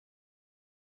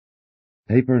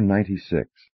Paper 96.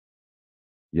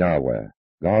 Yahweh,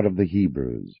 God of the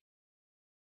Hebrews.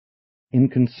 In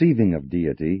conceiving of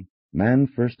deity, man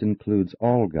first includes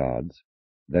all gods,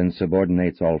 then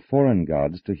subordinates all foreign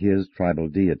gods to his tribal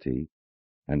deity,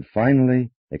 and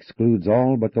finally excludes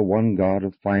all but the one God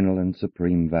of final and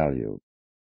supreme value.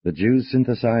 The Jews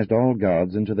synthesized all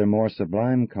gods into their more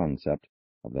sublime concept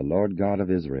of the Lord God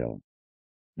of Israel.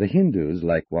 The Hindus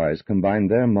likewise combined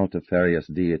their multifarious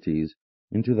deities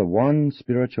into the one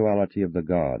spirituality of the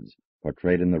gods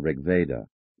portrayed in the Rig Veda,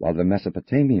 while the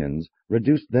Mesopotamians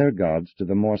reduced their gods to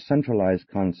the more centralized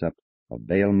concept of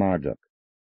Baal Marduk.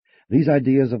 These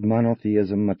ideas of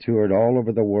monotheism matured all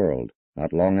over the world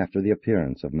not long after the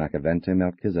appearance of Macavente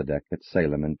Melchizedek at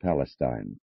Salem in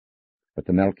Palestine. But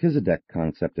the Melchizedek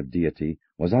concept of deity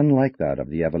was unlike that of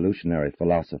the evolutionary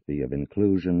philosophy of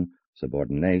inclusion,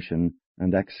 subordination,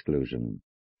 and exclusion.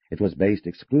 It was based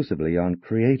exclusively on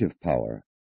creative power,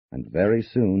 and very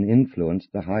soon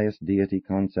influenced the highest deity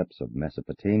concepts of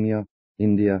Mesopotamia,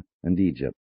 India, and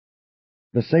Egypt.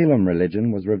 The Salem religion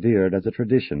was revered as a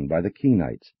tradition by the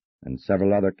Kenites and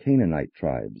several other Canaanite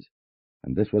tribes,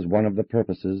 and this was one of the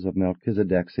purposes of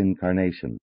Melchizedek's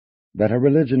incarnation, that a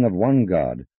religion of one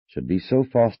God should be so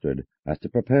fostered as to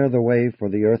prepare the way for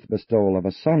the earth bestowal of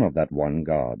a son of that one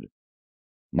God.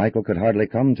 Michael could hardly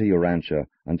come to Urantia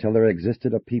until there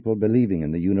existed a people believing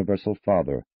in the universal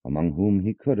Father, among whom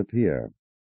he could appear.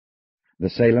 The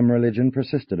Salem religion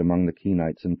persisted among the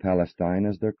Kenites in Palestine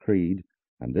as their creed,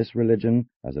 and this religion,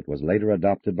 as it was later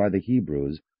adopted by the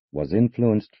Hebrews, was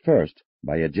influenced first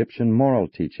by Egyptian moral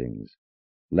teachings,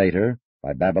 later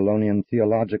by Babylonian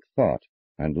theologic thought,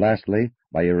 and lastly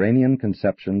by Iranian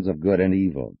conceptions of good and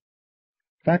evil.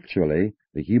 Factually,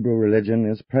 the Hebrew religion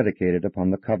is predicated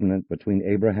upon the covenant between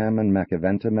Abraham and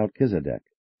Macavente Melchizedek.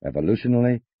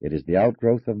 Evolutionally, it is the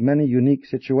outgrowth of many unique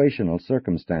situational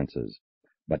circumstances,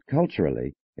 but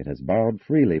culturally it has borrowed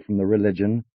freely from the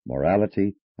religion,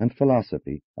 morality, and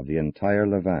philosophy of the entire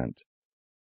Levant.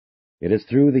 It is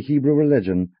through the Hebrew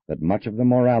religion that much of the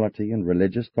morality and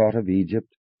religious thought of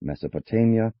Egypt,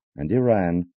 Mesopotamia, and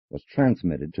Iran was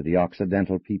transmitted to the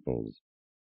Occidental peoples.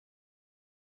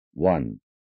 1.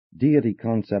 Deity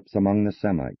concepts among the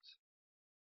Semites.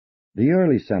 The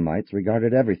early Semites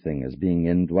regarded everything as being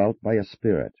indwelt by a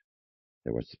spirit.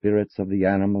 There were spirits of the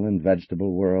animal and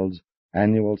vegetable worlds,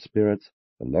 annual spirits,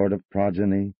 the Lord of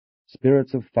progeny,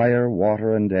 spirits of fire,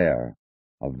 water, and air,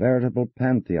 a veritable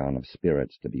pantheon of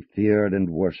spirits to be feared and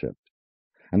worshipped.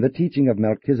 And the teaching of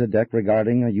Melchizedek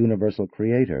regarding a universal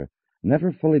creator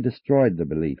never fully destroyed the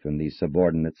belief in these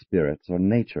subordinate spirits or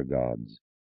nature gods.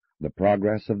 The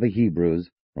progress of the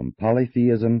Hebrews from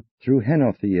polytheism through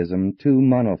henotheism to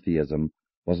monotheism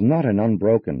was not an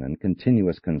unbroken and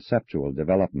continuous conceptual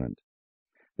development.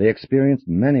 They experienced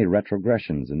many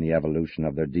retrogressions in the evolution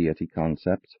of their deity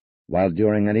concepts, while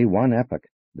during any one epoch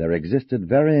there existed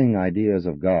varying ideas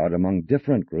of God among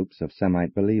different groups of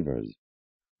Semite believers.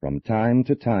 From time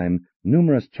to time,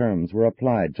 numerous terms were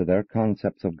applied to their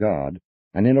concepts of God,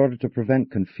 and in order to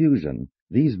prevent confusion,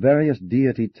 these various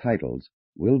deity titles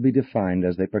will be defined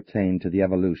as they pertain to the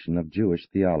evolution of Jewish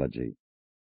theology.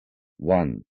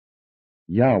 1.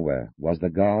 Yahweh was the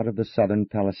God of the southern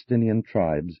Palestinian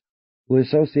tribes, who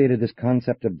associated this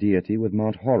concept of deity with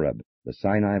Mount Horeb, the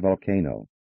Sinai volcano.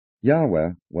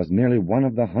 Yahweh was merely one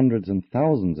of the hundreds and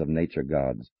thousands of nature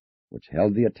gods which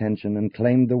held the attention and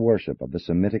claimed the worship of the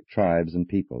Semitic tribes and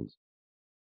peoples.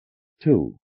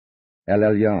 2. El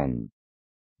Elyon.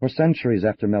 For centuries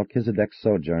after Melchizedek's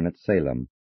sojourn at Salem,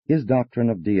 his doctrine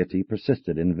of deity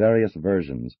persisted in various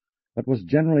versions, but was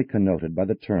generally connoted by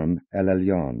the term El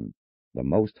Elyon, the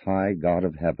Most High God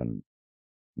of Heaven.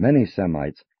 Many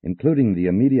Semites, including the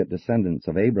immediate descendants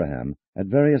of Abraham, at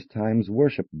various times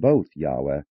worshipped both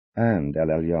Yahweh and El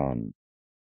Elyon.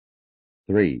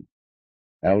 3.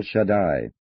 El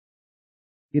Shaddai.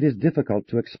 It is difficult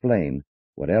to explain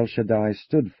what El Shaddai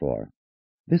stood for.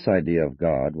 This idea of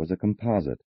God was a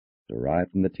composite,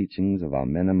 derived from the teachings of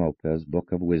Amenemopeh's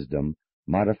Book of Wisdom,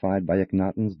 modified by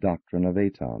Akhenaten's doctrine of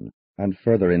Aton, and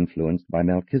further influenced by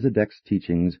Melchizedek's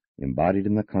teachings embodied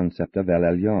in the concept of El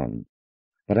Elyon.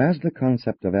 But as the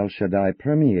concept of El Shaddai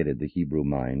permeated the Hebrew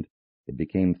mind, it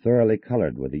became thoroughly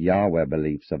colored with the Yahweh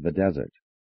beliefs of the desert.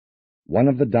 One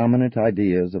of the dominant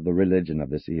ideas of the religion of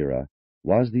this era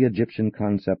was the Egyptian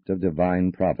concept of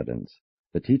divine providence,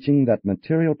 the teaching that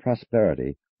material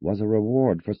prosperity was a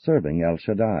reward for serving El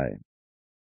Shaddai.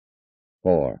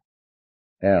 4.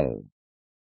 El.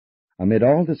 Amid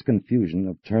all this confusion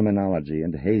of terminology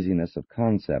and haziness of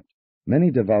concept,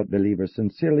 many devout believers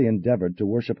sincerely endeavored to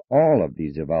worship all of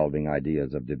these evolving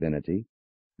ideas of divinity,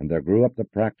 and there grew up the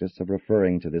practice of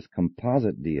referring to this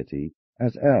composite deity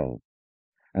as El,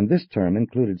 and this term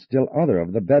included still other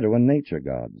of the Bedouin nature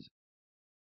gods.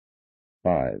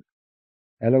 5.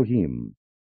 Elohim.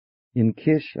 In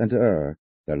Kish and Ur,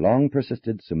 there long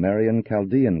persisted Sumerian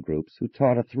Chaldean groups who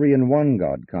taught a three-in-one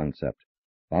God concept,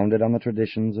 founded on the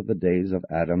traditions of the days of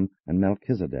Adam and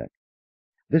Melchizedek.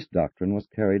 This doctrine was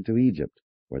carried to Egypt,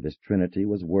 where this trinity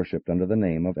was worshipped under the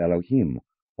name of Elohim,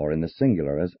 or in the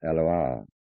singular as Eloah.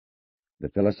 The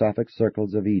philosophic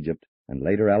circles of Egypt and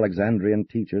later Alexandrian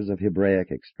teachers of Hebraic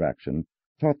extraction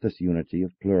taught this unity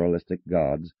of pluralistic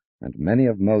gods, and many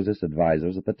of Moses'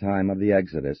 advisers at the time of the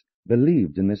Exodus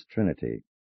believed in this trinity.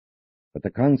 But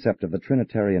the concept of the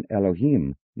Trinitarian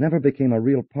Elohim never became a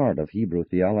real part of Hebrew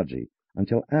theology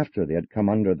until after they had come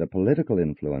under the political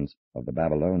influence of the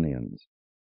Babylonians.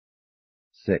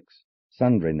 6.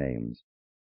 Sundry names.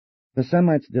 The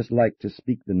Semites disliked to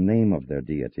speak the name of their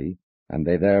deity, and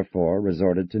they therefore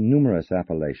resorted to numerous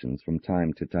appellations from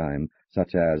time to time,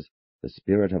 such as the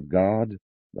Spirit of God,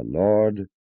 the Lord,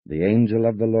 the Angel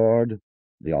of the Lord,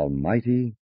 the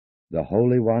Almighty, the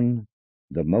Holy One,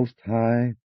 the Most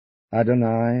High,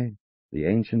 Adonai, the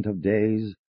Ancient of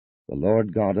Days, the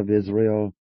Lord God of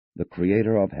Israel, the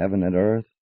Creator of heaven and earth,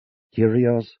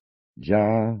 Kyrios,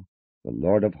 Jah, the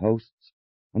Lord of hosts,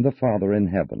 and the Father in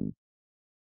heaven.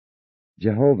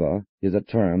 Jehovah is a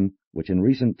term which in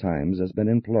recent times has been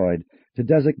employed to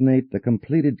designate the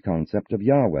completed concept of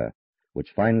Yahweh,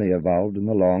 which finally evolved in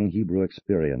the long Hebrew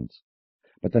experience.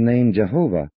 But the name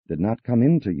Jehovah did not come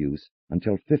into use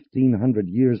until 1,500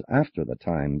 years after the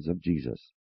times of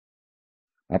Jesus.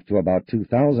 Up to about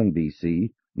 2000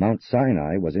 B.C., Mount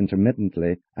Sinai was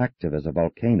intermittently active as a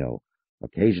volcano,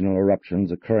 occasional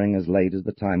eruptions occurring as late as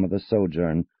the time of the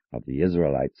sojourn of the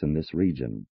Israelites in this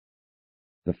region.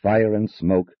 The fire and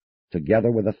smoke,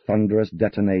 together with the thunderous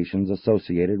detonations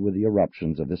associated with the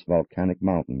eruptions of this volcanic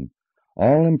mountain,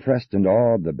 all impressed and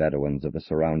awed the Bedouins of the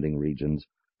surrounding regions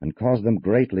and caused them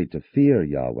greatly to fear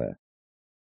Yahweh.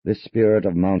 This spirit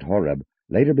of Mount Horeb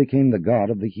later became the god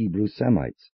of the Hebrew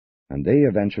Semites, and they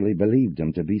eventually believed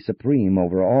him to be supreme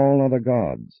over all other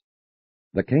gods.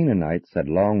 The Canaanites had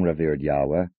long revered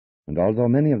Yahweh, and although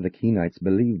many of the Kenites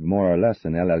believed more or less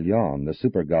in El Elyon, the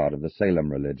super-god of the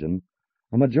Salem religion,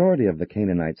 a majority of the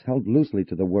Canaanites held loosely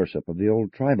to the worship of the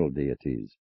old tribal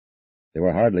deities. They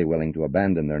were hardly willing to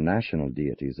abandon their national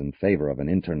deities in favor of an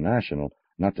international,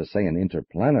 not to say an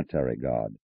interplanetary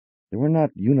god. They were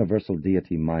not universal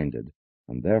deity-minded,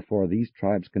 and therefore these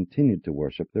tribes continued to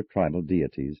worship their tribal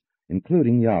deities,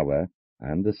 including Yahweh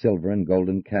and the silver and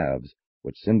golden calves,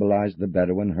 which symbolized the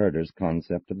Bedouin herders'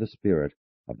 concept of the spirit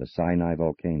of the Sinai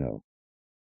volcano.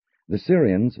 The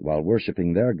Syrians, while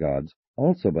worshipping their gods,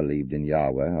 also believed in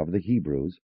Yahweh of the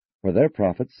Hebrews, for their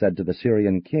prophets said to the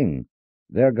Syrian king,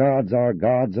 "Their gods are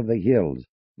gods of the hills,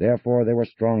 therefore they were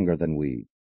stronger than we.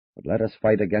 But let us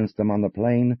fight against them on the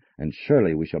plain, and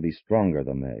surely we shall be stronger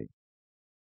than they."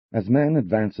 As man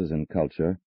advances in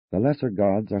culture, the lesser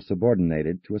gods are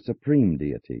subordinated to a supreme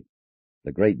deity.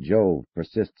 The great Jove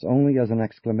persists only as an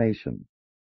exclamation.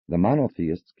 The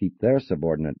monotheists keep their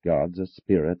subordinate gods as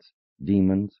spirits,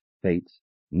 demons, fates,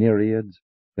 nereids,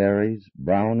 fairies,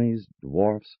 brownies,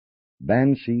 dwarfs,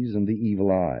 banshees, and the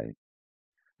evil eye.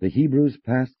 The Hebrews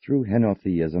passed through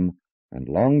henotheism and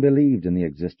long believed in the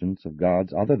existence of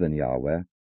gods other than Yahweh,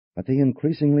 but they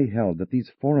increasingly held that these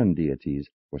foreign deities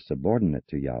were subordinate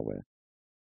to Yahweh.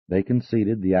 They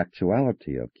conceded the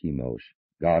actuality of Chemosh,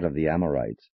 god of the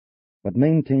Amorites, but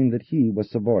maintained that he was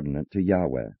subordinate to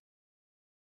Yahweh.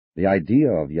 The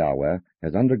idea of Yahweh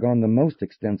has undergone the most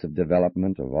extensive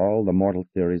development of all the mortal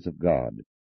theories of God.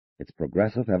 Its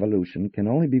progressive evolution can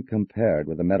only be compared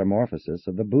with the metamorphosis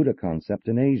of the Buddha concept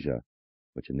in Asia,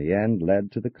 which in the end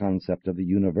led to the concept of the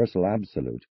universal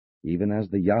absolute, even as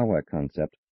the Yahweh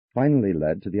concept finally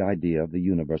led to the idea of the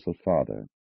universal Father.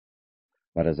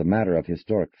 But as a matter of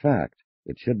historic fact,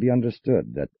 it should be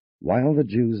understood that while the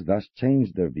Jews thus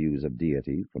changed their views of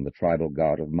deity from the tribal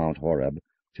god of Mount Horeb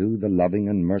to the loving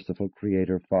and merciful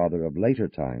Creator Father of later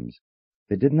times,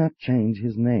 they did not change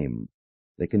his name.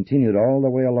 They continued all the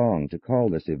way along to call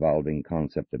this evolving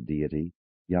concept of deity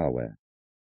Yahweh.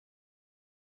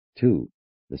 2.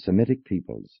 The Semitic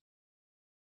peoples.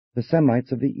 The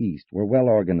Semites of the East were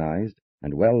well-organized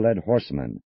and well-led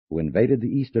horsemen who invaded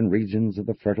the eastern regions of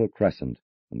the Fertile Crescent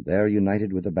and there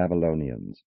united with the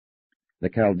Babylonians. The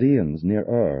Chaldeans near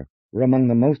Ur were among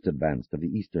the most advanced of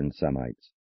the eastern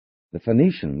Semites. The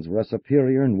Phoenicians were a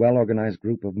superior and well-organized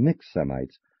group of mixed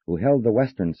Semites who held the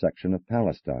western section of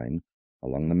Palestine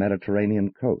along the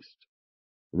Mediterranean coast.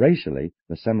 Racially,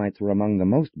 the Semites were among the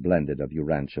most blended of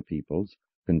Urantia peoples,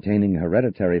 containing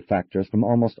hereditary factors from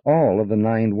almost all of the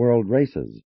 9 world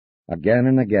races. Again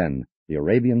and again, the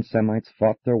Arabian Semites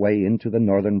fought their way into the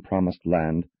northern promised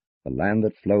land, the land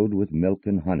that flowed with milk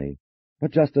and honey,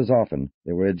 but just as often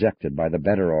they were ejected by the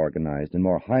better organized and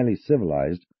more highly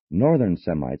civilized northern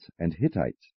Semites and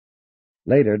Hittites.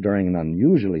 Later, during an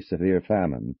unusually severe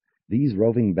famine, these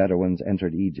roving Bedouins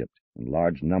entered Egypt in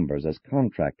large numbers as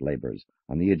contract laborers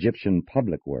on the Egyptian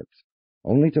public works,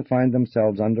 only to find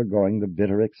themselves undergoing the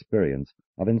bitter experience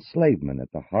of enslavement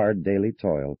at the hard daily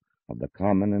toil of the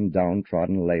common and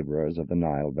downtrodden laborers of the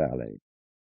Nile Valley.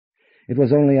 It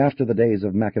was only after the days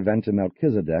of Macaventa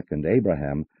Melchizedek and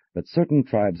Abraham that certain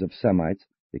tribes of Semites,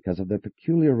 because of their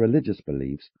peculiar religious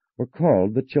beliefs, were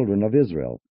called the children of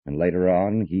Israel, and later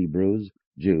on Hebrews,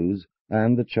 Jews,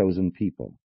 and the chosen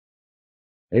people.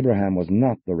 Abraham was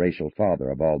not the racial father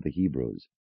of all the Hebrews.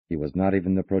 He was not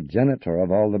even the progenitor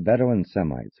of all the Bedouin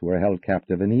Semites who were held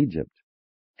captive in Egypt.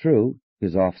 True,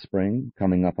 his offspring,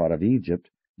 coming up out of Egypt,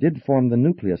 did form the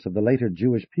nucleus of the later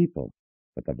Jewish people,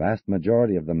 but the vast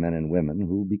majority of the men and women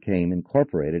who became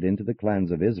incorporated into the clans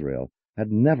of Israel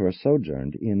had never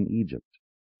sojourned in Egypt.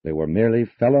 They were merely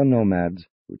fellow nomads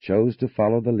who chose to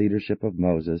follow the leadership of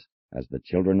Moses as the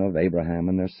children of Abraham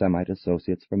and their Semite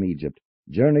associates from Egypt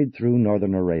journeyed through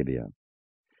northern Arabia.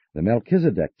 The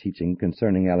Melchizedek teaching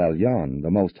concerning El Elyon, the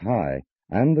Most High,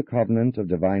 and the covenant of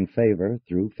divine favor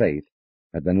through faith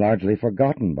had been largely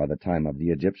forgotten by the time of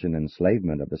the Egyptian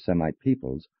enslavement of the Semite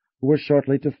peoples, who were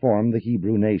shortly to form the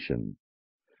Hebrew nation.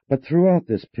 But throughout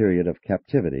this period of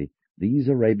captivity, these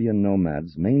Arabian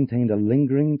nomads maintained a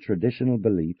lingering traditional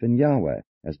belief in Yahweh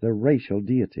as their racial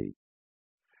deity.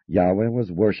 Yahweh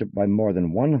was worshipped by more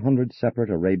than 100 separate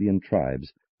Arabian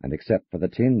tribes, and except for the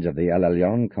tinge of the El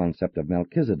Elyon concept of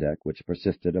Melchizedek which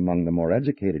persisted among the more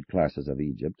educated classes of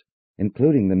Egypt,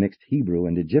 including the mixed Hebrew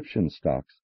and Egyptian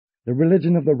stocks, the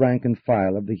religion of the rank and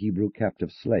file of the Hebrew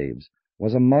captive slaves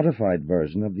was a modified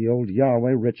version of the old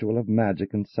Yahweh ritual of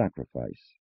magic and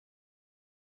sacrifice.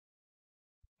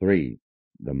 3.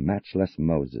 The Matchless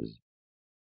Moses.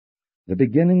 The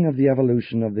beginning of the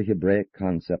evolution of the Hebraic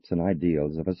concepts and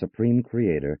ideals of a supreme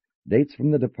creator dates from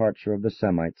the departure of the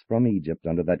Semites from Egypt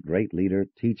under that great leader,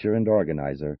 teacher, and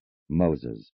organizer,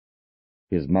 Moses.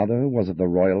 His mother was of the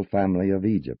royal family of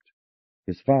Egypt.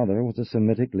 His father was a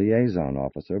Semitic liaison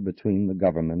officer between the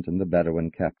government and the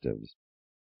Bedouin captives.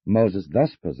 Moses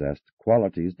thus possessed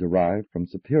qualities derived from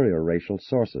superior racial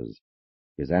sources.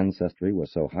 His ancestry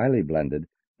was so highly blended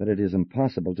that it is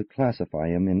impossible to classify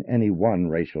him in any one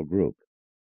racial group.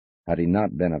 Had he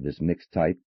not been of this mixed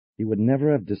type, he would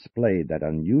never have displayed that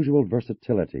unusual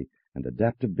versatility and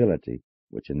adaptability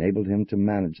which enabled him to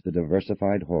manage the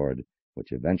diversified horde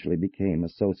which eventually became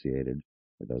associated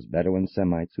with those Bedouin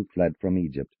Semites who fled from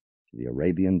Egypt to the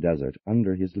Arabian desert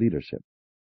under his leadership.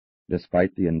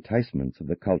 Despite the enticements of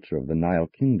the culture of the Nile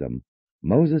kingdom,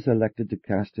 Moses elected to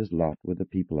cast his lot with the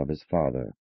people of his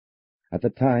father. At the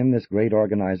time this great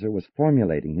organizer was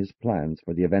formulating his plans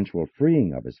for the eventual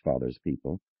freeing of his father's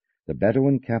people, the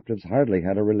Bedouin captives hardly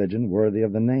had a religion worthy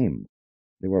of the name.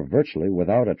 They were virtually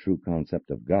without a true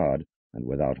concept of God and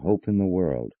without hope in the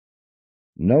world.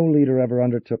 No leader ever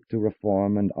undertook to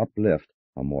reform and uplift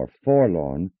a more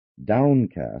forlorn,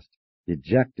 downcast,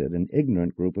 dejected, and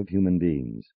ignorant group of human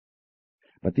beings.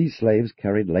 But these slaves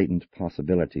carried latent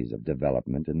possibilities of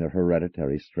development in their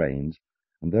hereditary strains,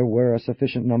 and there were a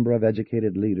sufficient number of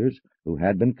educated leaders who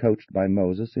had been coached by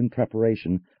Moses in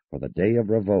preparation for the day of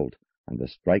revolt and the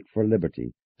strike for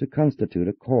liberty to constitute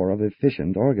a corps of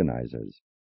efficient organizers.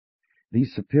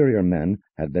 These superior men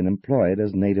had been employed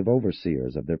as native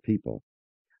overseers of their people.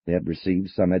 They had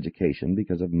received some education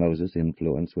because of Moses'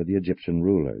 influence with the Egyptian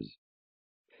rulers.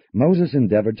 Moses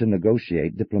endeavored to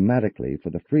negotiate diplomatically for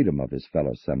the freedom of his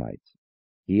fellow Semites.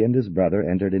 He and his brother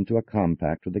entered into a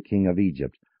compact with the king of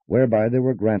Egypt, whereby they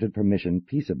were granted permission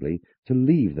peaceably to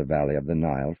leave the valley of the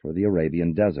Nile for the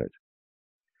Arabian desert.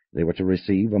 They were to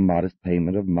receive a modest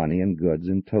payment of money and goods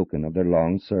in token of their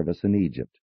long service in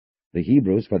Egypt. The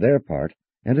Hebrews, for their part,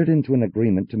 entered into an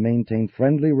agreement to maintain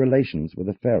friendly relations with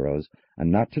the pharaohs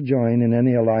and not to join in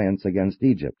any alliance against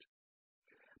Egypt.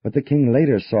 But the king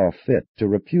later saw fit to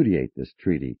repudiate this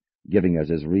treaty, giving as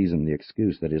his reason the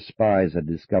excuse that his spies had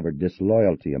discovered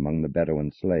disloyalty among the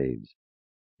Bedouin slaves.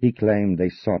 He claimed they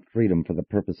sought freedom for the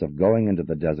purpose of going into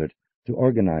the desert to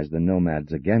organize the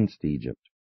nomads against Egypt.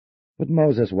 But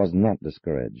Moses was not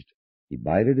discouraged. He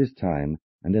bided his time,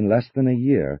 and in less than a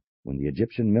year, when the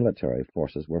Egyptian military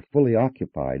forces were fully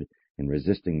occupied in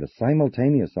resisting the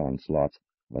simultaneous onslaughts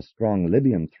of a strong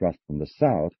Libyan thrust from the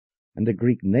south and a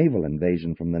Greek naval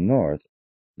invasion from the north,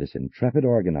 this intrepid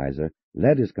organizer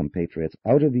led his compatriots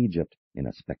out of Egypt in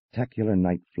a spectacular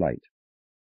night flight.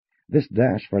 This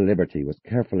dash for liberty was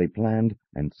carefully planned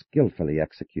and skillfully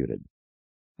executed,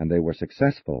 and they were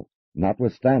successful,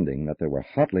 notwithstanding that they were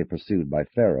hotly pursued by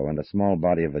Pharaoh and a small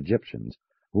body of Egyptians,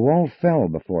 who all fell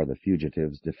before the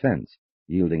fugitives' defense,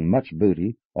 yielding much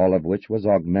booty, all of which was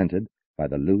augmented by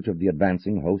the loot of the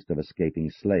advancing host of escaping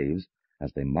slaves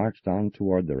as they marched on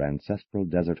toward their ancestral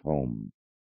desert home.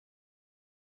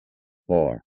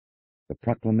 4. The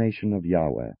Proclamation of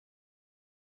Yahweh.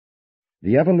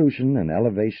 The evolution and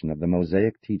elevation of the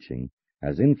Mosaic teaching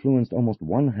has influenced almost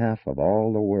one-half of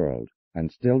all the world,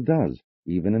 and still does,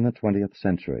 even in the 20th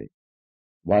century.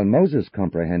 While Moses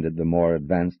comprehended the more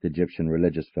advanced Egyptian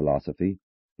religious philosophy,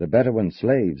 the Bedouin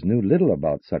slaves knew little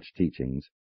about such teachings,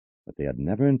 but they had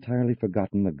never entirely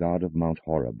forgotten the God of Mount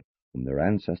Horeb, whom their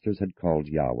ancestors had called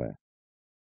Yahweh.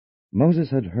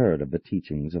 Moses had heard of the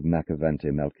teachings of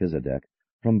Macavente Melchizedek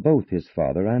from both his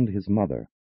father and his mother,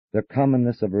 their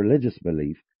commonness of religious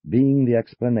belief being the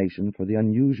explanation for the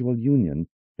unusual union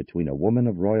between a woman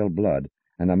of royal blood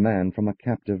and a man from a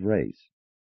captive race.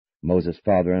 Moses'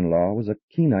 father-in-law was a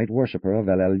Kenite worshipper of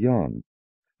El Elyon,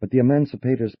 but the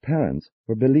emancipator's parents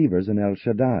were believers in El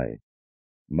Shaddai.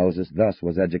 Moses thus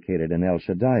was educated an El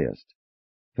Shaddaiist.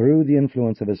 Through the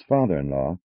influence of his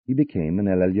father-in-law, he became an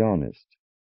El Elyonist,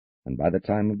 and by the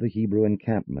time of the Hebrew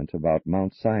encampment about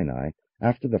Mount Sinai,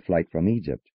 after the flight from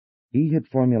Egypt, he had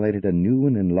formulated a new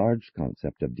and enlarged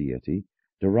concept of deity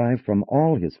derived from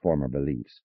all his former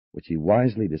beliefs, which he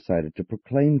wisely decided to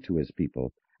proclaim to his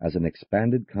people as an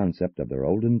expanded concept of their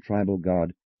olden tribal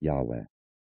god, Yahweh.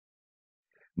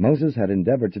 Moses had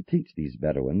endeavored to teach these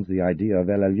Bedouins the idea of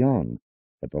El Elyon,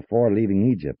 but before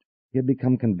leaving Egypt he had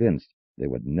become convinced they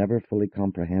would never fully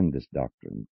comprehend this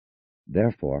doctrine.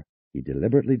 Therefore, he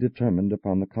deliberately determined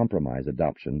upon the compromise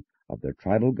adoption of their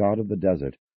tribal god of the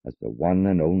desert as the one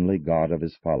and only God of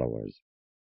his followers.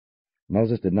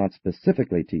 Moses did not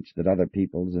specifically teach that other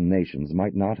peoples and nations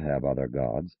might not have other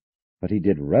gods, but he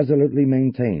did resolutely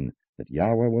maintain that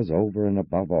Yahweh was over and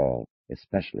above all,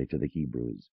 especially to the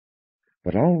Hebrews.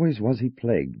 But always was he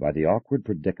plagued by the awkward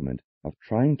predicament of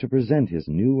trying to present his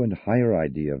new and higher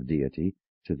idea of deity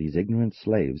to these ignorant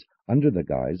slaves under the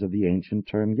guise of the ancient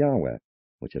term Yahweh,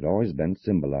 which had always been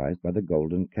symbolized by the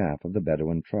golden calf of the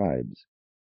Bedouin tribes.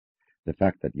 The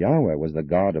fact that Yahweh was the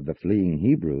God of the fleeing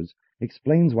Hebrews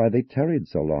explains why they tarried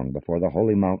so long before the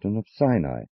holy mountain of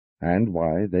Sinai, and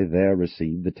why they there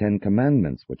received the 10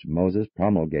 Commandments which Moses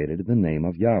promulgated in the name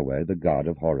of Yahweh, the God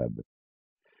of Horeb.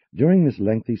 During this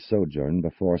lengthy sojourn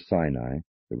before Sinai,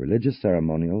 the religious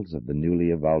ceremonials of the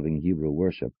newly evolving Hebrew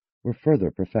worship were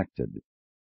further perfected.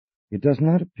 It does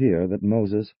not appear that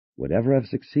Moses would ever have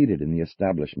succeeded in the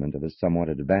establishment of his somewhat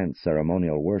advanced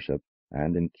ceremonial worship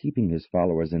and in keeping his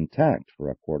followers intact for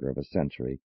a quarter of a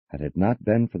century, had it not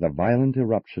been for the violent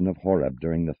eruption of Horeb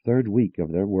during the 3rd week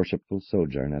of their worshipful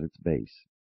sojourn at its base.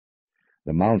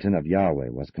 The mountain of Yahweh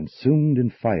was consumed in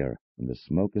fire, and the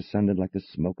smoke ascended like the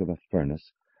smoke of a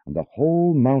furnace, and the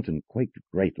whole mountain quaked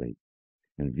greatly.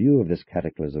 In view of this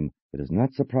cataclysm, it is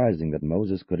not surprising that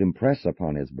Moses could impress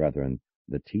upon his brethren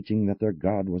the teaching that their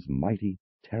God was mighty,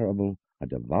 terrible, a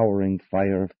devouring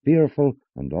fire, fearful,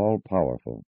 and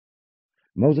all-powerful.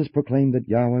 Moses proclaimed that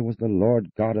Yahweh was the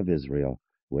Lord God of Israel,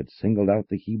 who had singled out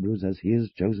the Hebrews as his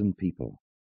chosen people.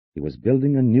 He was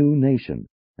building a new nation,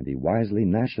 and he wisely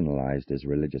nationalized his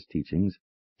religious teachings,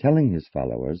 telling his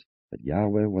followers that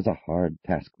Yahweh was a hard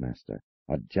taskmaster,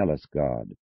 a jealous God.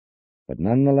 But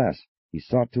nonetheless, he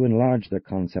sought to enlarge their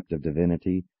concept of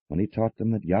divinity when he taught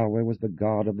them that Yahweh was the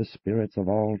God of the spirits of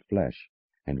all flesh,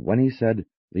 and when he said,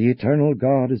 "The eternal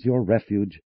God is your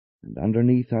refuge, and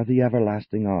underneath are the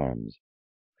everlasting arms."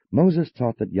 Moses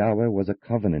taught that Yahweh was a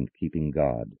covenant-keeping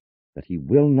God, that he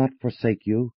will not forsake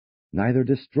you, neither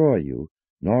destroy you,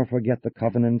 nor forget the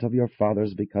covenant of your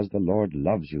fathers, because the Lord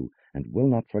loves you, and will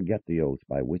not forget the oath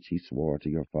by which he swore to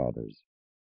your fathers.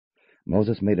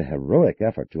 Moses made a heroic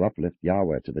effort to uplift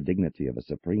Yahweh to the dignity of a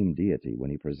supreme deity when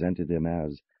he presented him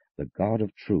as the God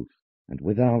of truth, and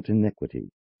without iniquity,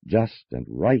 just and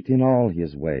right in all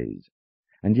his ways.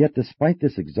 And yet, despite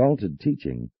this exalted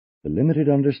teaching, the limited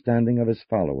understanding of his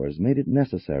followers made it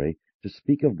necessary to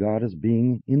speak of God as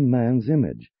being in man's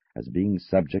image, as being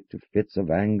subject to fits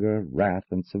of anger, wrath,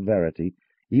 and severity,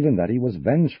 even that he was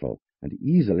vengeful and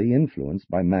easily influenced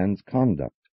by man's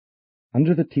conduct.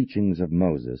 Under the teachings of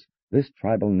Moses, this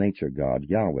tribal nature God,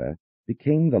 Yahweh,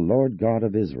 became the Lord God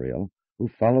of Israel, who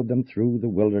followed them through the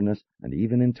wilderness and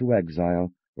even into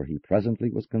exile, where he presently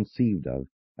was conceived of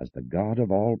as the God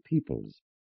of all peoples.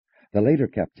 The later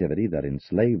captivity that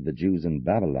enslaved the Jews in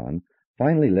Babylon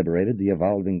finally liberated the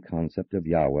evolving concept of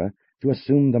Yahweh to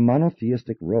assume the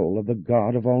monotheistic role of the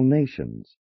God of all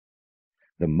nations.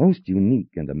 The most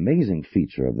unique and amazing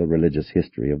feature of the religious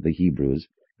history of the Hebrews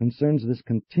concerns this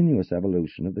continuous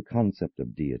evolution of the concept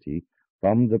of deity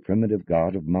from the primitive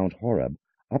God of Mount Horeb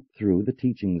up through the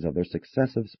teachings of their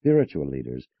successive spiritual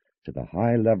leaders to the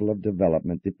high level of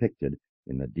development depicted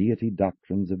in the deity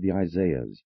doctrines of the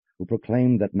Isaiahs, who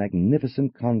proclaimed that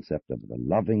magnificent concept of the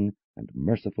loving and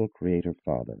merciful Creator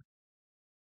Father.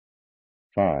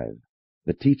 5.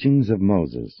 The teachings of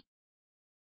Moses.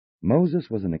 Moses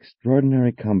was an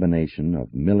extraordinary combination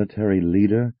of military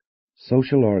leader,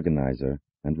 social organizer,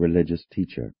 and religious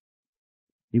teacher.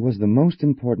 He was the most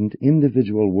important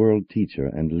individual world teacher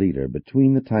and leader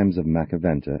between the times of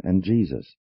Macaventa and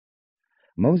Jesus.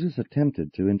 Moses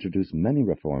attempted to introduce many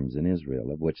reforms in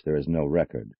Israel of which there is no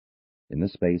record. In the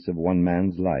space of one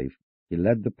man's life, he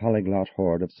led the polyglot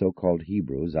horde of so-called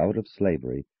Hebrews out of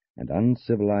slavery and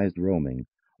uncivilized roaming,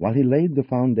 while he laid the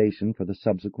foundation for the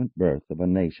subsequent birth of a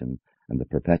nation and the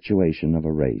perpetuation of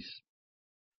a race.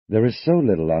 There is so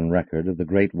little on record of the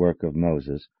great work of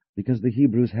Moses because the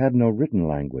Hebrews had no written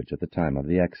language at the time of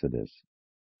the Exodus.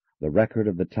 The record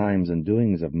of the times and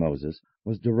doings of Moses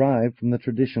was derived from the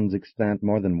traditions extant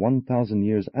more than 1,000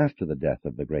 years after the death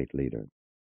of the great leader.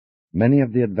 Many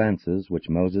of the advances which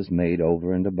Moses made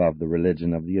over and above the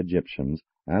religion of the Egyptians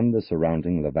and the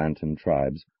surrounding Levantan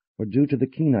tribes were due to the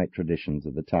Kenite traditions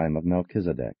of the time of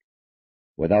Melchizedek.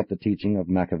 Without the teaching of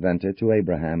Macaventa to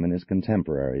Abraham and his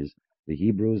contemporaries, the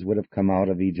Hebrews would have come out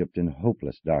of Egypt in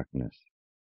hopeless darkness.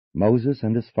 Moses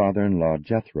and his father-in-law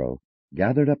Jethro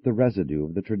gathered up the residue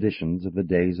of the traditions of the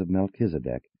days of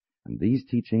Melchizedek, and these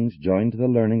teachings, joined to the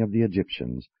learning of the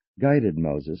Egyptians, guided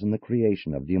Moses in the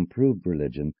creation of the improved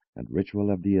religion and ritual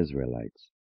of the Israelites.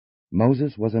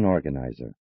 Moses was an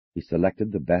organizer. He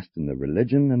selected the best in the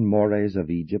religion and mores of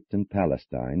Egypt and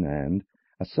Palestine, and,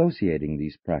 associating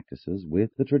these practices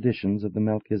with the traditions of the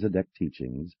Melchizedek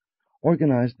teachings,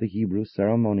 organized the Hebrew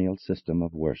ceremonial system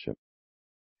of worship.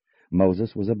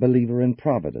 Moses was a believer in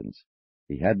providence.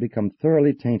 He had become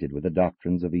thoroughly tainted with the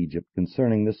doctrines of Egypt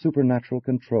concerning the supernatural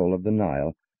control of the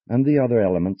Nile and the other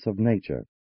elements of nature.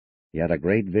 He had a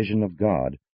great vision of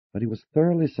God, but he was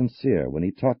thoroughly sincere when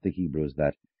he taught the Hebrews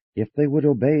that, if they would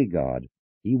obey God,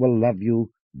 He will love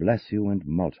you, bless you, and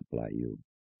multiply you.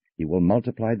 He will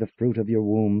multiply the fruit of your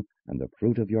womb and the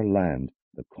fruit of your land,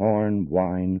 the corn,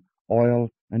 wine,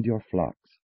 oil, and your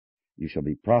flocks. You shall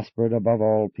be prospered above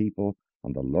all people,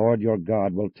 and the Lord your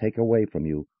God will take away from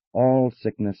you all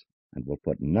sickness, and will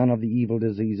put none of the evil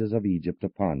diseases of Egypt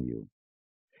upon you.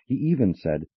 He even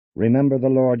said, Remember the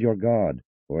Lord your God,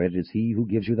 for it is He who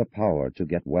gives you the power to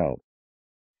get wealth.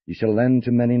 You shall lend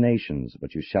to many nations,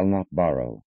 but you shall not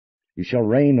borrow. You shall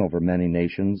reign over many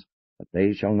nations, but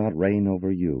they shall not reign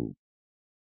over you.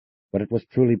 But it was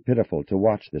truly pitiful to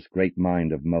watch this great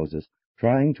mind of Moses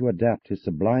trying to adapt his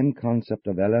sublime concept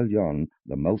of El Elyon,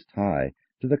 the Most High,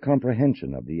 to the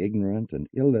comprehension of the ignorant and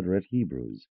illiterate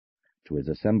Hebrews. To his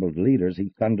assembled leaders he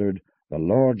thundered, The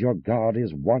Lord your God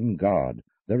is one God,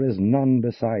 there is none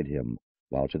beside him,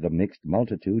 while to the mixed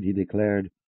multitude he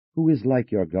declared, Who is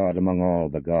like your God among all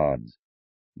the gods?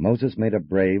 Moses made a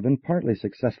brave and partly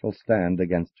successful stand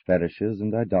against fetishes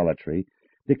and idolatry,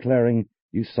 declaring,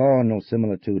 You saw no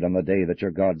similitude on the day that your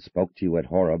God spoke to you at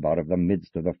Horeb out of the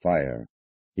midst of the fire.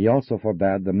 He also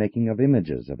forbade the making of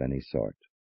images of any sort.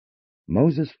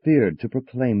 Moses feared to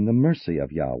proclaim the mercy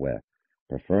of Yahweh,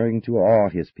 preferring to awe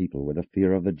his people with a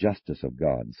fear of the justice of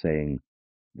God, saying,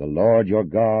 The Lord your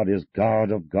God is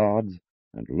God of gods,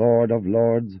 and Lord of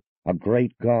lords, a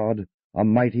great God, a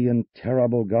mighty and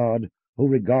terrible God, who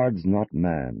regards not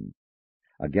man.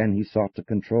 Again he sought to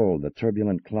control the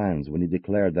turbulent clans when he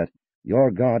declared that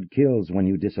your God kills when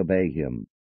you disobey him.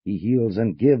 He heals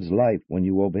and gives life when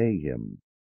you obey him.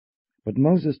 But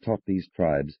Moses taught these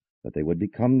tribes that they would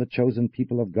become the chosen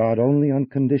people of God only on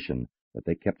condition that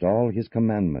they kept all his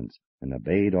commandments and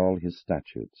obeyed all his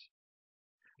statutes.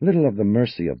 Little of the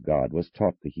mercy of God was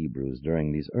taught the Hebrews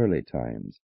during these early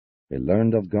times. They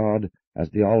learned of God as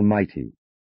the Almighty.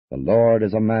 The Lord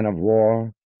is a man of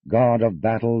war, God of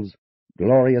battles,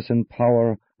 glorious in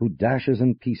power, who dashes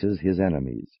in pieces his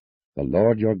enemies. The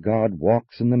Lord your God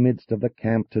walks in the midst of the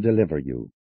camp to deliver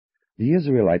you. The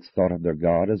Israelites thought of their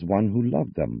God as one who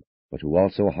loved them, but who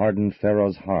also hardened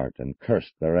Pharaoh's heart and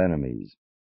cursed their enemies.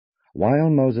 While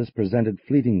Moses presented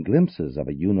fleeting glimpses of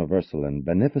a universal and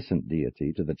beneficent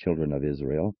deity to the children of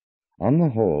Israel, on the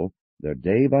whole, their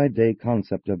day-by-day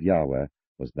concept of Yahweh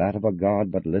was that of a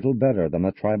God but little better than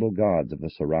the tribal gods of the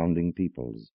surrounding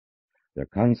peoples. Their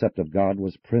concept of God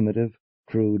was primitive,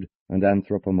 crude, and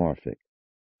anthropomorphic.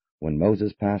 When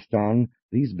Moses passed on,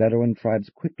 these Bedouin tribes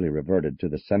quickly reverted to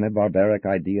the semi-barbaric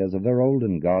ideas of their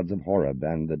olden gods of Horeb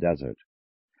and the desert.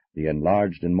 The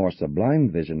enlarged and more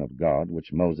sublime vision of God,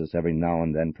 which Moses every now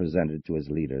and then presented to his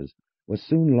leaders, was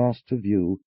soon lost to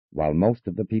view, while most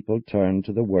of the people turned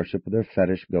to the worship of their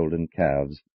fetish golden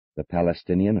calves, the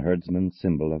Palestinian herdsman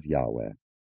symbol of Yahweh.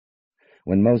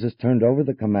 When Moses turned over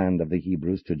the command of the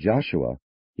Hebrews to Joshua,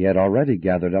 he had already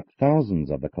gathered up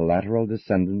thousands of the collateral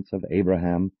descendants of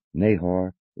Abraham,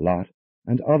 Nahor, Lot,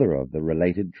 and other of the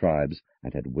related tribes,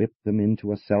 and had whipped them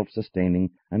into a self-sustaining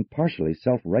and partially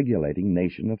self-regulating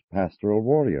nation of pastoral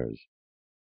warriors.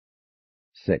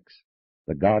 6.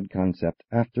 The God concept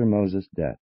after Moses'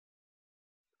 death.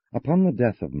 Upon the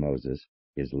death of Moses,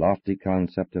 his lofty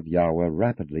concept of Yahweh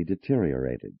rapidly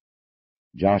deteriorated.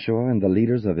 Joshua and the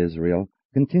leaders of Israel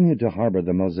continued to harbor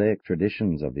the Mosaic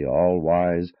traditions of the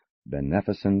all-wise,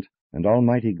 beneficent, and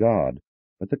almighty God,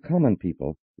 but the common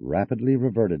people rapidly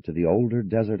reverted to the older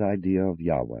desert idea of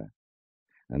Yahweh.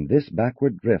 And this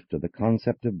backward drift of the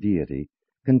concept of deity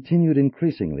continued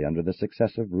increasingly under the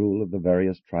successive rule of the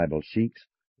various tribal sheiks,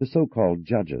 the so-called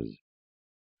judges.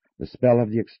 The spell of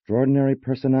the extraordinary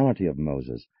personality of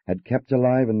Moses had kept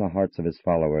alive in the hearts of his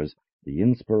followers the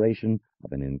inspiration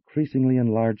of an increasingly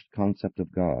enlarged concept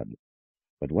of God.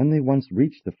 But when they once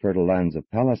reached the fertile lands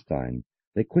of Palestine,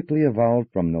 they quickly evolved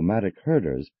from nomadic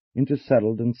herders into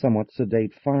settled and somewhat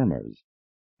sedate farmers.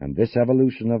 And this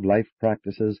evolution of life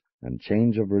practices and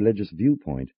change of religious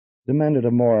viewpoint demanded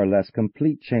a more or less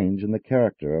complete change in the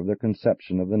character of their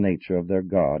conception of the nature of their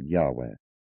God, Yahweh.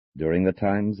 During the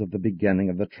times of the beginning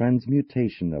of the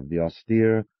transmutation of the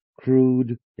austere,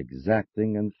 crude,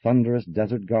 exacting, and thunderous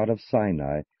desert god of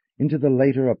Sinai into the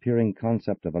later appearing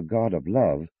concept of a God of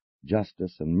love,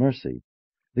 justice, and mercy,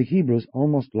 the Hebrews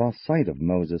almost lost sight of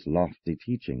Moses' lofty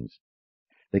teachings.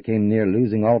 They came near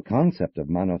losing all concept of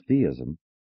monotheism.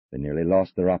 They nearly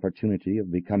lost their opportunity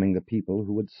of becoming the people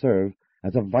who would serve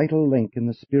as a vital link in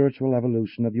the spiritual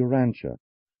evolution of Urantia,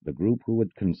 the group who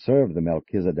would conserve the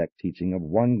Melchizedek teaching of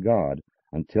one God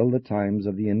until the times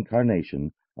of the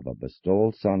incarnation of a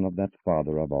bestowal son of that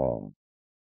Father of all.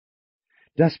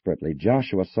 Desperately,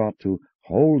 Joshua sought to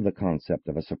hold the concept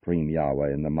of a supreme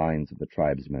Yahweh in the minds of the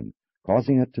tribesmen,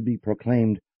 causing it to be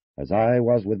proclaimed, "As I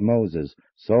was with Moses,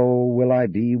 so will I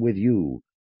be with you.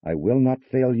 I will not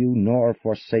fail you nor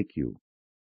forsake you."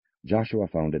 Joshua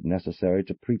found it necessary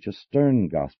to preach a stern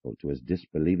gospel to his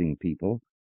disbelieving people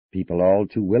all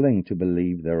too willing to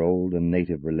believe their old and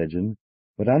native religion,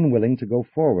 but unwilling to go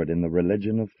forward in the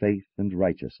religion of faith and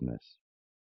righteousness.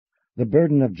 The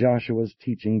burden of Joshua's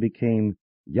teaching became,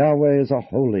 "Yahweh is a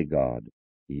holy God.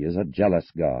 He is a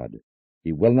jealous God.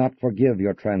 He will not forgive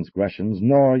your transgressions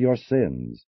nor your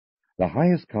sins." The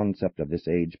highest concept of this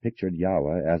age pictured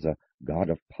Yahweh as a God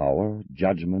of power,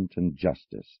 judgment, and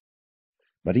justice.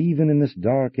 But even in this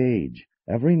dark age,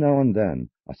 every now and then,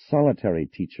 a solitary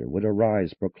teacher would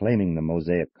arise proclaiming the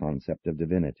Mosaic concept of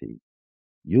divinity.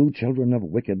 "You children of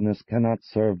wickedness cannot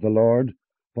serve the Lord,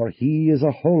 for he is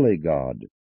a holy God.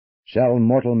 Shall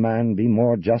mortal man be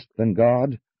more just than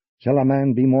God? Shall a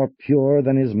man be more pure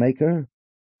than his Maker?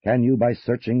 Can you by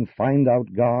searching find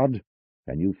out God?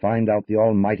 Can you find out the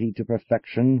Almighty to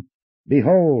perfection?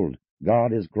 Behold,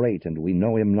 God is great, and we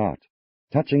know him not.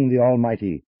 Touching the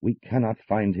Almighty, we cannot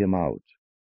find him out."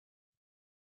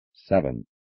 7.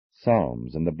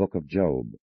 Psalms and the Book of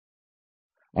Job.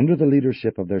 Under the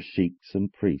leadership of their sheiks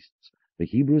and priests, the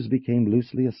Hebrews became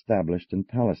loosely established in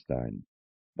Palestine,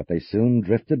 but they soon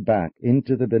drifted back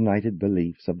into the benighted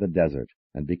beliefs of the desert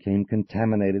and became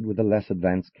contaminated with the less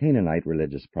advanced Canaanite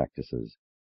religious practices.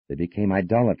 They became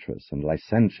idolatrous and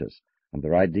licentious, and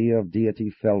their idea of deity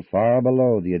fell far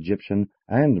below the Egyptian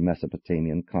and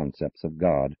Mesopotamian concepts of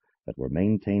God that were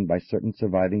maintained by certain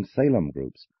surviving Salem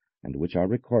groups, and which are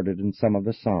recorded in some of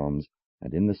the Psalms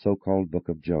and in the so-called Book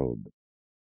of Job.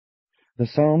 The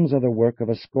Psalms are the work of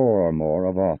a score or more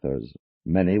of authors.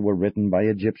 Many were written by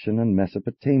Egyptian and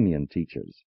Mesopotamian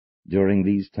teachers. During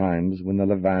these times, when the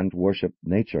Levant worshipped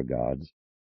nature gods,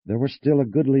 there were still a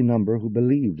goodly number who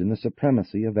believed in the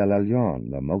supremacy of El Elyon,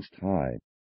 the Most High.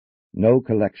 No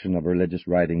collection of religious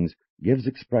writings gives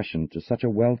expression to such a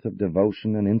wealth of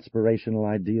devotion and inspirational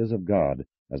ideas of God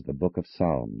as the Book of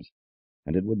Psalms,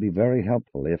 and it would be very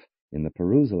helpful if, in the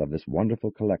perusal of this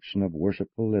wonderful collection of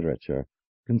worshipful literature,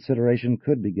 consideration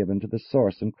could be given to the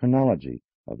source and chronology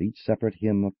of each separate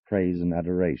hymn of praise and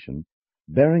adoration,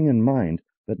 bearing in mind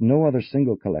that no other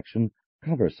single collection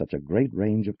covers such a great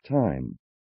range of time.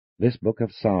 This Book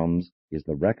of Psalms is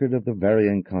the record of the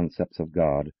varying concepts of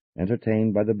God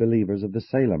entertained by the believers of the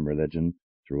Salem religion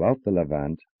throughout the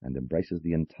Levant, and embraces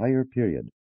the entire period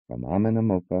from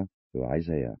Amenemopha to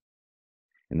Isaiah.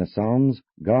 In the Psalms,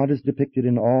 God is depicted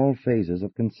in all phases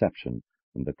of conception,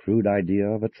 from the crude idea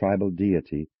of a tribal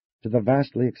deity to the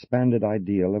vastly expanded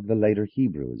ideal of the later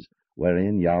Hebrews,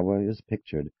 wherein Yahweh is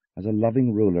pictured as a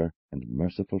loving ruler and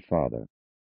merciful father.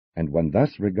 And when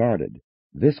thus regarded,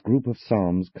 this group of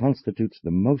psalms constitutes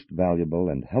the most valuable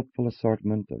and helpful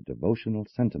assortment of devotional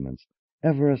sentiments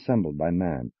ever assembled by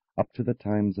man up to the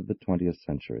times of the 20th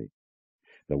century.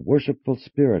 The worshipful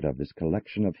spirit of this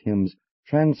collection of hymns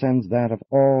transcends that of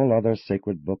all other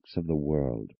sacred books of the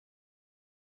world.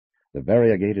 The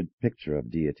variegated picture of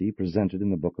deity presented in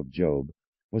the book of Job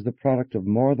was the product of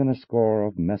more than a score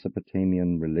of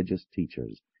Mesopotamian religious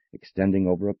teachers, extending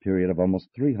over a period of almost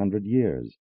 300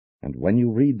 years. And when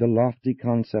you read the lofty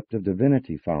concept of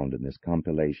divinity found in this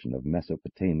compilation of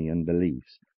Mesopotamian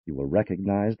beliefs, you will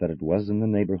recognize that it was in the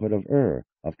neighborhood of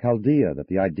of Chaldea, that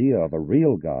the idea of a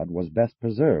real God was best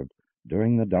preserved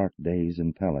during the dark days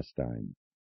in Palestine.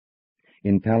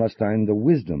 In Palestine, the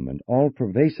wisdom and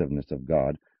all-pervasiveness of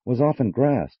God was often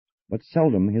grasped, but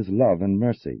seldom his love and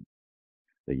mercy.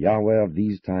 The Yahweh of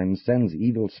these times sends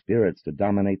evil spirits to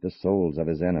dominate the souls of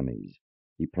his enemies.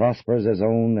 He prospers his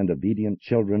own and obedient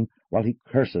children, while he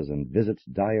curses and visits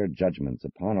dire judgments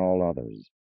upon all others.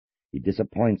 He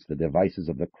disappoints the devices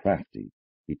of the crafty.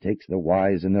 He takes the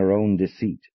wise in their own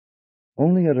deceit.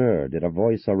 Only at did a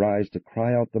voice arise to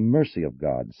cry out the mercy of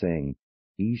God, saying,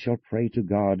 He shall pray to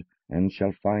God, and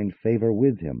shall find favor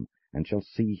with him, and shall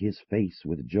see his face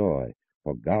with joy,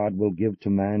 for God will give to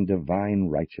man divine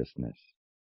righteousness.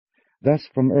 Thus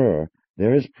from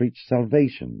there is preached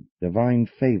salvation, divine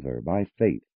favor by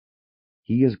faith.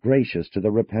 He is gracious to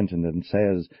the repentant, and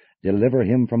says, Deliver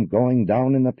him from going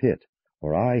down in the pit,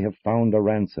 for I have found a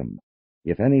ransom.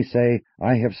 If any say,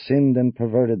 I have sinned and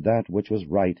perverted that which was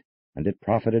right, and it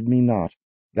profited me not,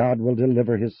 God will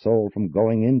deliver his soul from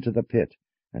going into the pit,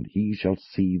 and he shall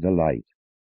see the light.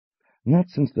 Not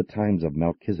since the times of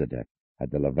Melchizedek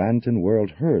had the Levantan world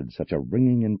heard such a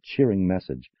ringing and cheering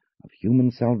message of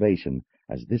human salvation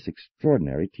as this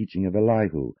extraordinary teaching of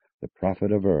Elihu, the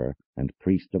prophet of and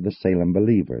priest of the Salem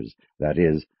believers, that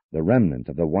is, the remnant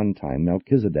of the one-time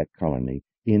Melchizedek colony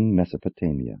in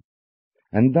Mesopotamia.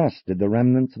 And thus did the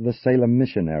remnants of the Salem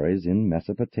missionaries in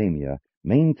Mesopotamia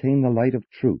maintain the light of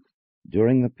truth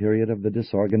during the period of the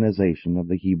disorganization of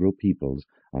the Hebrew peoples,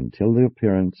 until the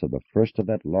appearance of the first of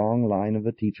that long line of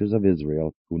the teachers of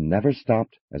Israel, who never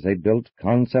stopped as they built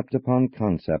concept upon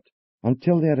concept,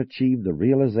 until they had achieved the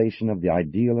realization of the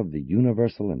ideal of the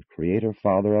universal and creator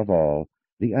Father of all,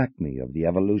 the acme of the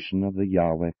evolution of the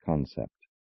Yahweh concept.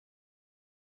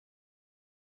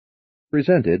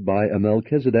 Presented by a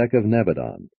Melchizedek of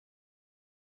Nebadon.